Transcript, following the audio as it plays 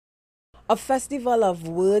A festival of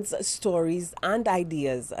words, stories, and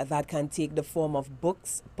ideas that can take the form of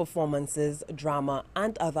books, performances, drama,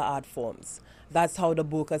 and other art forms. That's how the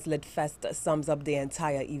Bocas Lit Fest sums up the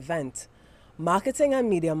entire event. Marketing and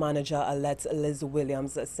media manager Alette Liz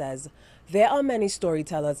Williams says, there are many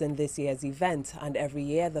storytellers in this year's event, and every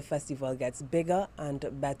year the festival gets bigger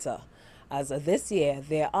and better. As this year,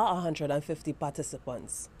 there are 150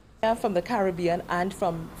 participants. From the Caribbean and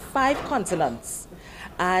from 5 continents,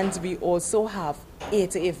 and we also have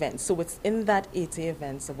 80 events. So it's in that 80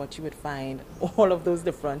 events of what you would find all of those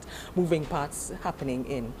different moving parts happening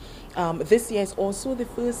in. This year is also the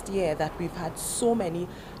first year that we've had so many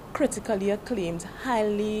critically acclaimed,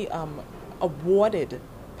 highly awarded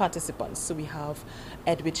participants. So we have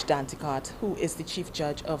Edwidge Danticart, who is the chief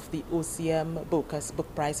judge of the Ngc Bocas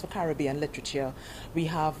Book Prize for Caribbean Literature. We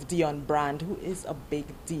have Dion Brand, who is a big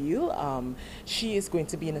deal. She is going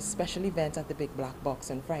to be in a special event at the Big Black Box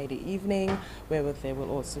on Friday evening, where there will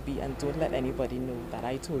also be, and don't let anybody know that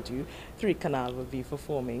I told you, 3 Canal will be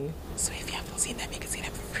performing. So if you haven't seen them, you can see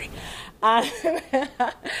them for free.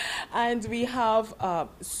 And we have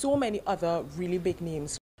so many other really big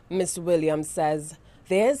names. Ms. Williams says,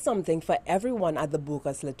 there is something for everyone at the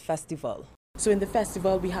Bocas Lit Festival. So in the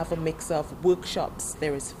festival, we have a mix of workshops.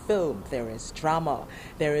 There is film, there is drama,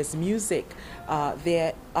 there is music,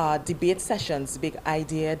 there are debate sessions, big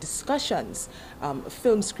idea discussions,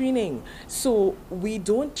 film screening. So we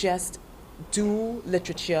don't just do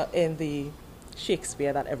literature in the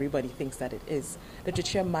Shakespeare that everybody thinks that it is.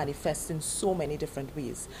 Literature manifests in so many different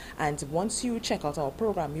ways. And once you check out our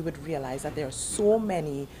program, you would realize that there are so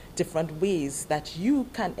many different ways that you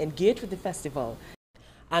can engage with the festival.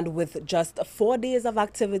 And with just 4 days of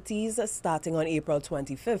activities starting on April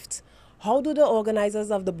 25th, how do the organizers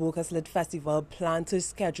of the Bocas Lit Festival plan to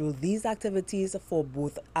schedule these activities for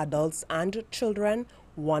both adults and children,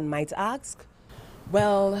 one might ask?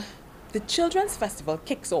 Well, the Children's Festival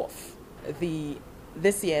kicks off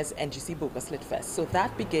this year's Ngc Bocas Lit Fest. So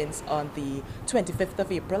that begins on the 25th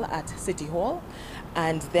of April at City Hall,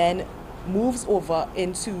 and then moves over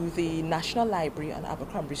into the National Library on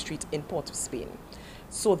Abercrombie Street in Port of Spain.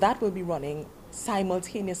 So that will be running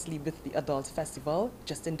simultaneously with the Adult Festival,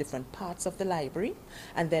 just in different parts of the library.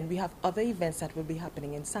 And then we have other events that will be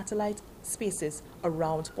happening in satellite spaces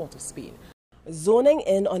around Port of Spain. Zoning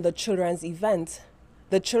in on the children's event,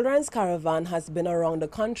 the Children's Caravan has been around the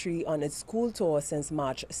country on its school tour since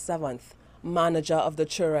March 7th. Manager of the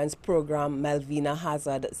children's program, Melvina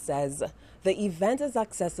Hazard, says the event is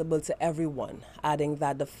accessible to everyone, adding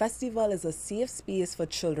that the festival is a safe space for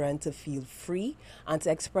children to feel free and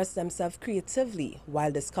to express themselves creatively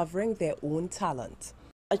while discovering their own talent.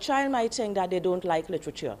 A child might think that they don't like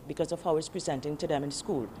literature because of how it's presenting to them in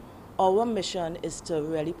school. Our mission is to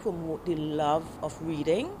really promote the love of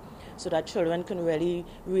reading, so that children can really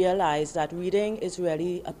realize that reading is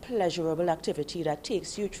really a pleasurable activity that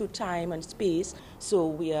takes you through time and space. So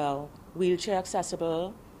we are wheelchair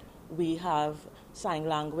accessible. We have sign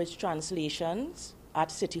language translations at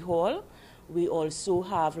City Hall. We also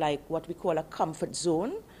have like what we call a comfort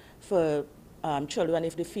zone for children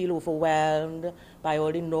if they feel overwhelmed by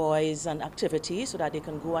all the noise and activity, so that they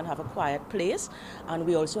can go and have a quiet place. And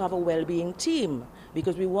we also have a well-being team,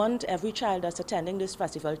 because we want every child that's attending this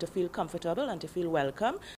festival to feel comfortable and to feel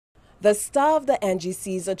welcome. The star of the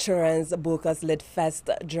NGC's Children's Bocas Lit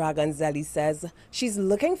Fest, Dragon Zelly, says she's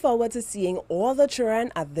looking forward to seeing all the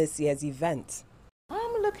children at this year's event.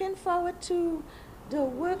 I'm looking forward to the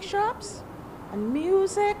workshops and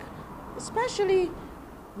music, especially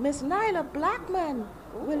Miss Nyla Blackman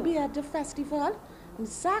will be at the festival, and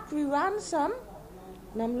Zachary Ransom.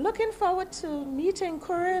 And I'm looking forward to meeting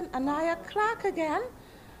Corinne Anaya Clark again,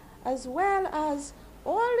 as well as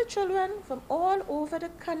all the children from all over the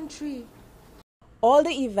country. All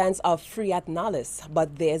the events are free at Nallis,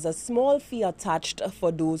 but there's a small fee attached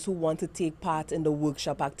for those who want to take part in the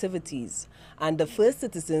workshop activities. And the First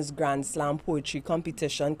Citizens Grand Slam Poetry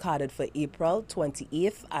Competition carded for April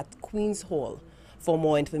 28th at Queen's Hall. For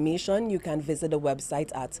more information, you can visit the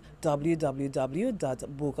website at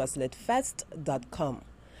www.bocaslitfest.com.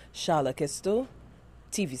 Sharla Kistow,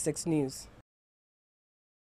 TV6 News.